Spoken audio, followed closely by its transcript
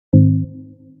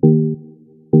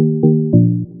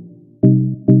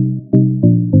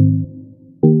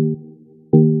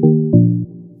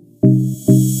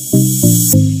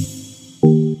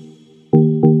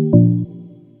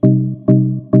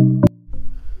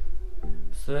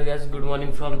So guys good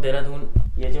morning from Dehradun.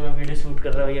 ये जो मैं वीडियो शूट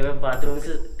कर रहा हूँ ये मैं बाथरूम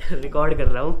से रिकॉर्ड कर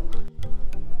रहा हूँ।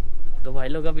 तो भाई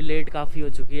लोग अभी लेट काफ़ी हो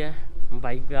चुकी है,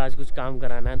 बाइक पे आज कुछ काम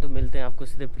कराना है, तो मिलते हैं आपको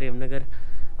सीधे प्रेमनगर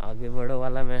आगे बड़ो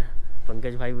वाला में।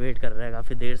 पंकज भाई वेट कर रहा है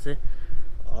काफ़ी देर से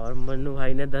और मन्नू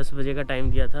भाई ने 10 बजे का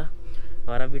टाइम दिया था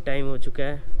और अभी टाइम हो चुका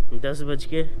है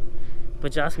 10:50,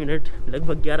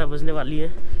 लगभग 11 बजने वाली है।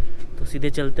 तो सीधे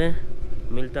चलते हैं,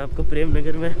 मिलता है आपको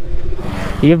प्रेमनगर में।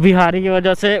 ये बिहारी की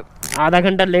वजह से आधा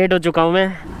घंटा लेट हो चुका हूँ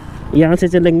मैं। यहाँ से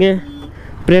चलेंगे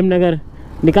प्रेमनगर।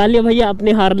 निकालिए भैया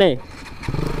अपने हार्ले,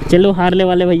 चलो हार्ले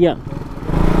वाले भैया।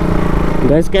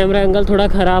 गैस कैमरा एंगल थोड़ा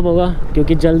ख़राब होगा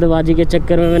क्योंकि जल्दबाजी के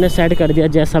चक्कर में मैंने सेट कर दिया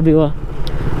जैसा भी हुआ।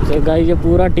 तो गाइस ये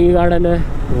पूरा टी गार्डन है,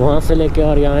 वहाँ से लेके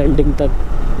और यहाँ एंडिंग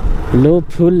तक लो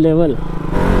फ्यूल लेवल।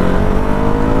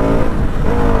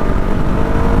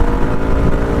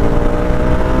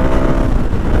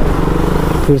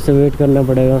 फिर से वेट करना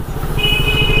पड़ेगा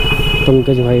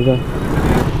पंकज भाई का।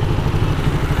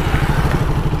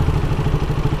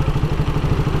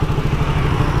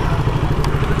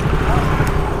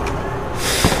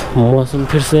 मौसम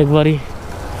फिर से एक बारी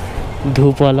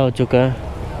धूप वाला हो चुका है।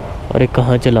 और एक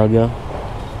कहाँ चला गया?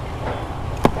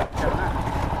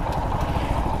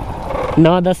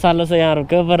 9-10 सालों से यहाँ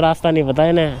रुके पर रास्ता नहीं पता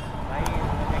है ना।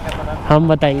 हम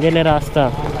बताएंगे ना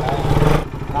रास्ता,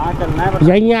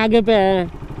 यहीं आगे पे है।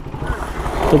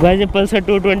 तो गाइस ये पल्सर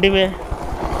 220 में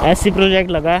ऐसी प्रोजेक्ट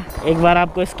लगा है, एक बार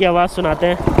आपको इसकी आवाज़ सुनाते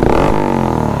हैं।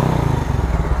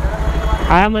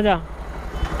 आया मज़ा?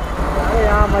 अरे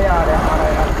यहाँ मज़ा आ रहा है हमारा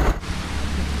यार।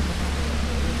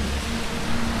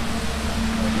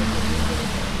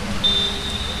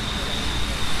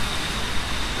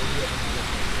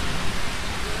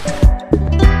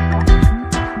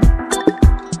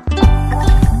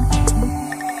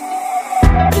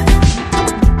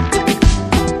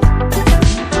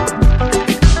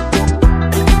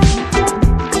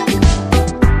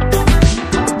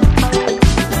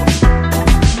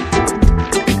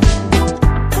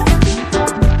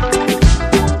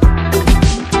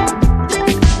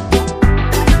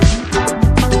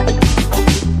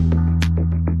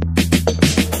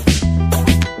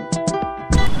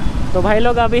 तो भाई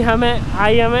लोग अभी हमें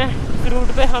इस रूट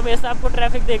पे हमेशा आपको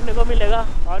ट्रैफिक देखने को मिलेगा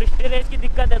और स्टोरेज की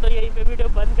दिक्कत है, तो यहीं पे वीडियो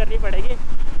बंद करनी पड़ेगी।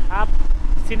 आप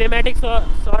सिनेमैटिक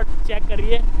शॉट चेक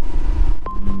करिए।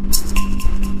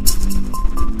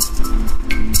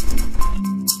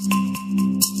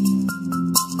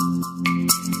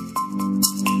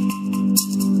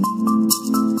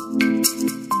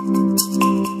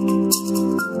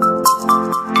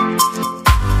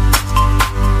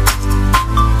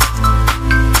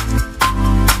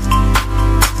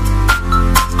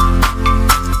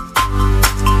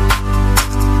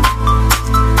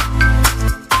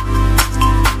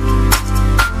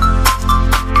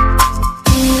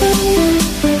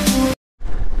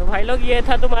 लोग ये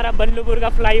था तुम्हारा बल्लूपुर का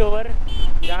फ्लाईओवर,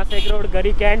 जहाँ से एक रोड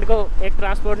गरी कैंट को, एक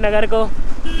ट्रांसपोर्ट नगर को,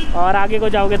 और आगे को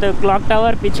जाओगे तो क्लॉक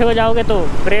टावर, पीछे को जाओगे तो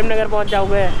प्रेमनगर पहुँच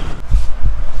जाओगे।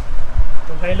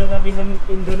 तो भाई लोग अभी हम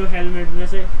इन दोनों हेलमेट में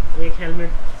से एक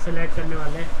हेलमेट सेलेक्ट करने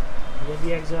वाले हैं। ये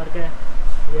भी एक्सॉर का है,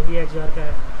 ये भी एक्सॉर का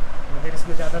है, मगर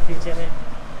इसमें ज़्यादा फीचर है,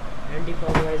 एंटी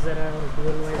फॉग वाइजर है और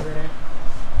डुअल वाइजर है।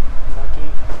 बाकी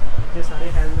इतने सारे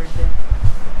हेलमेट हैं,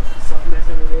 सब में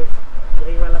से मुझे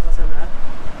यही वाला पसंद है।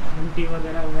 घंटी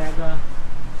वगैरह होगा,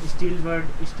 स्टील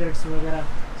बर्ड स्टड्स वगैरह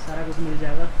सारा कुछ मिल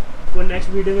जाएगा। तो नेक्स्ट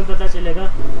वीडियो में पता चलेगा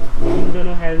इन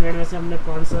दोनों हेलमेट में से हमने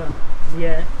कौन सा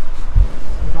लिया है।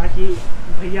 बाकी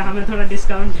भैया हमें थोड़ा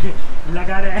डिस्काउंट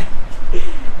लगा रहा है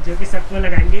जो कि सबको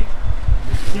लगाएंगे।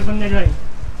 ये पंकज भाई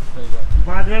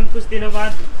बाद में हम कुछ दिनों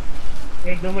बाद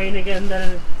 1-2 महीने के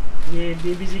अंदर ये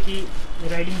बीबीजी की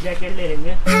राइडिंग जैकेट ले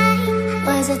लेंगे।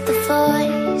 Was it the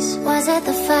voice? Was it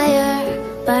the fire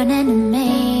burning in me?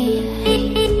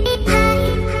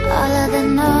 All of the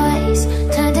noise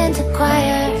turned into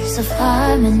choirs of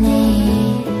harmony.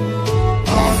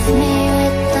 Left me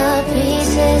with the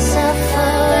pieces of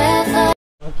forever.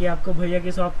 बाकी आपको भैया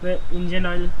की शॉप पे engine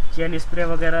oil, chain spray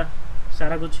वगैरह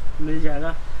सारा कुछ मिल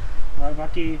जाएगा। और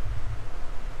बाकी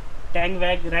tank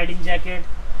bag, riding jacket,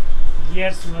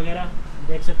 gears वगैरह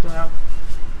देख सकते हो आप।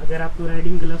 अगर आपको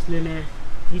राइडिंग ग्लव्स लेने हैं,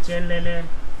 की चेन लेने हैं,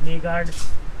 नी गार्ड,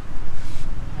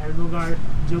 एल्बो गार्ड,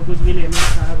 जो कुछ भी लेना है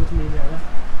सारा कुछ मिल जाएगा।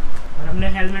 और हमने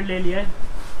हेलमेट ले लिया है,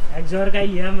 एक्सॉर का ही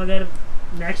लिया, मगर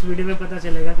नेक्स्ट वीडियो में पता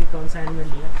चलेगा कि कौन सा हेलमेट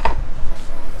लिया।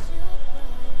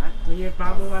 तो ये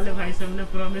पापो वाले भाई से हमने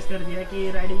प्रॉमिस कर दिया कि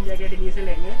राइडिंग जैकेट इन्हीं से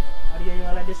लेंगे और यही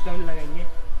वाला डिस्काउंट लगाएंगे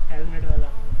हेलमेट वाला।